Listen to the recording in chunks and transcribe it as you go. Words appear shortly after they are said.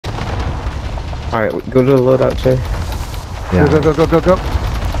Alright, go to the loadout, Jay. Yeah. Go.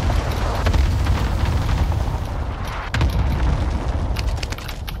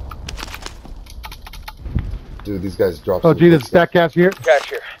 Dude, these guys dropped. Oh, gee, there's stack cash here. Cash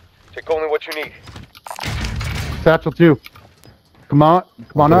here. Take only what you need. Satchel 2. Come on up.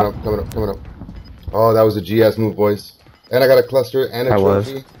 Coming up. Oh, that was a GS move, boys. And I got a cluster and a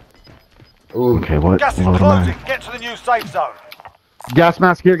trophy. Ooh. Okay, what? Gas is What am closing. I? Get to the new safe zone. Gas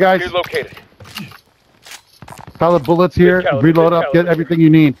mask here, guys. You're located. Solid bullets here. Caliber, Reload up. Get everything you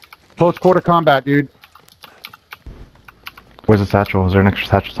need. Close quarter combat, dude. Where's the satchel? Is there an extra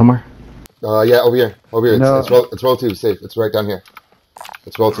satchel somewhere? Yeah, over here. No. It's relatively safe. It's right down here.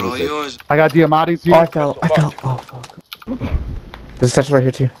 It's relatively safe. I got Diamati's here. Oh, I fell. Oh, fuck. There's a section right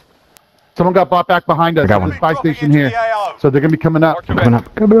here, too. Someone got bought back behind us. I got one. There's a spy station here. So they're gonna be coming up. I'm coming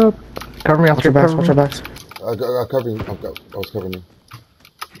up. Cover me. Watch your backs, watch your backs. Covering. I was covering you.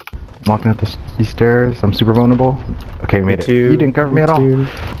 I'm walking up these stairs. I'm super vulnerable. Okay, we made it. You didn't cover me at all. You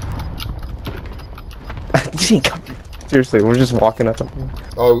didn't cover me. Seriously, we're just walking up.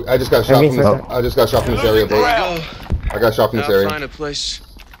 Oh, I just got shot from this. Oh. I just got shot from this area, boys. I got shot from this area. Find a place.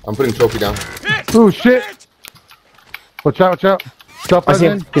 I'm putting trophy down. Oh shit! Watch out! Self I see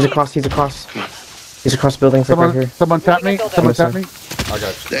him. present. He's across. He's across buildings like right here. Someone tap me. Someone tap me. I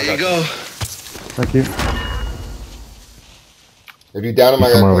got you. There you go. Thank you. If you down on my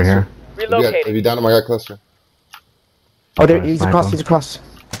guy Somewhere over cluster. here. If you down on my guy cluster. Oh, there. He's across.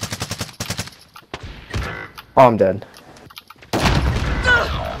 Oh, I'm dead.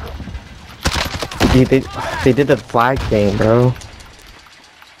 They did the flag thing, bro.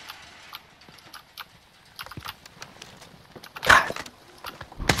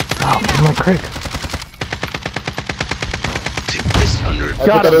 Oh, my crick. Take this under. I put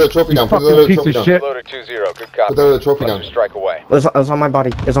that other trophy down. Put that other Piece trophy of down. shit. Loader 2-0. Good copy. Put that other trophy down. Cluster strike away. It was on my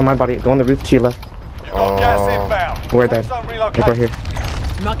body. It's on my body. Go on the roof to your left. You got gas inbound. Where that? Safe zone Like right relocated.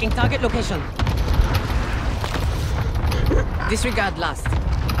 here. Marking target location. Disregard last.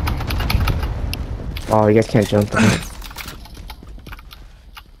 Oh, you guys can't jump.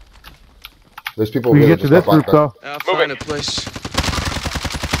 There's people We over can here get to that this just roof got though. I'll find a place.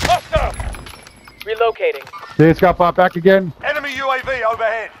 Hostile. Relocating. They just got bought back again. Enemy UAV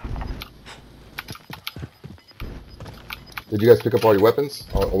overhead. Did you guys pick up all your weapons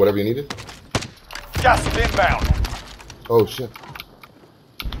or whatever you needed? Gas is inbound. Oh shit.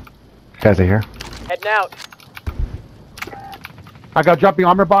 Guys are here. Heading out. I got dropping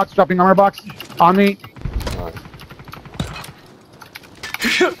armor box on me. Alright.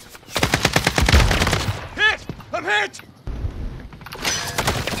 Hit! I'm hit!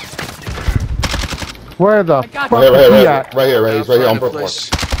 Where the got fuck you. is he Right at? here. He's right here on Find a purple. place.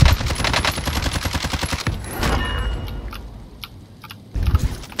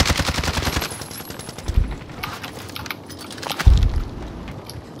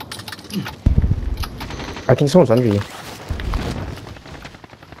 I think someone's under you.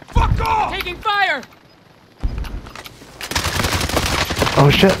 Fuck off! Taking fire. Oh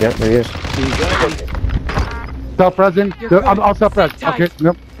shit. Yep, there he is. You got me. Self-present. I'll self-res. Okay,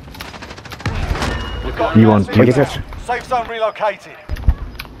 nope. You want Wait, get that. Safe zone relocated.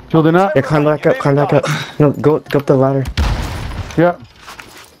 Children up. Yeah, climb back up. No, go up the ladder. Yeah.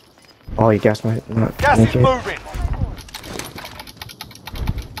 Oh, you gassed my. Not, Gas is okay. moving.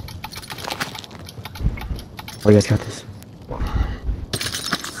 Oh, you guys got this.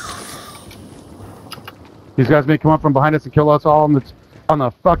 These guys may come up from behind us and kill us all on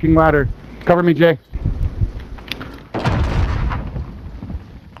the fucking ladder. Cover me, Jay.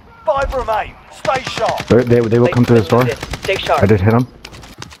 5 remain. Stay sharp. They will come through this door. Stay sharp. I did hit him.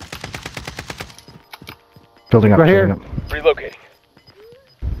 Building up. Right here. building up. Relocating.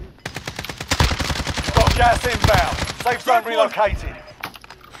 Got gas inbound. Safe zone relocated.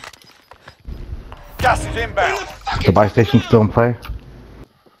 Gas is inbound. The buy station's still in play.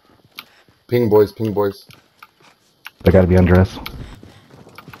 Ping boys. They gotta be under us.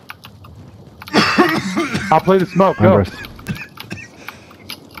 I'll play the smoke. Under Go. us.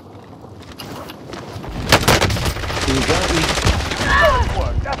 You got me.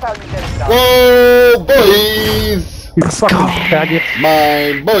 That's how you get it done. Whoa, boys! You fucking faggot.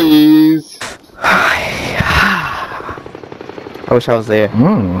 My boys! I wish I was there.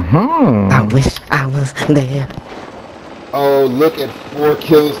 Mm-hmm. I wish I was there. Oh, look at 4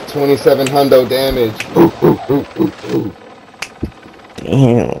 kills, 27 hundo damage. Ooh.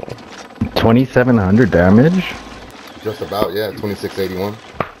 Damn. 2,700 damage. Just about, yeah, 2681.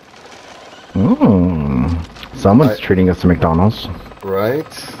 Someone's treating us to McDonald's. Right?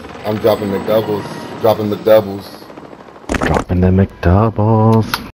 I'm dropping McDoubles. Dropping McDoubles. Dropping the McDoubles.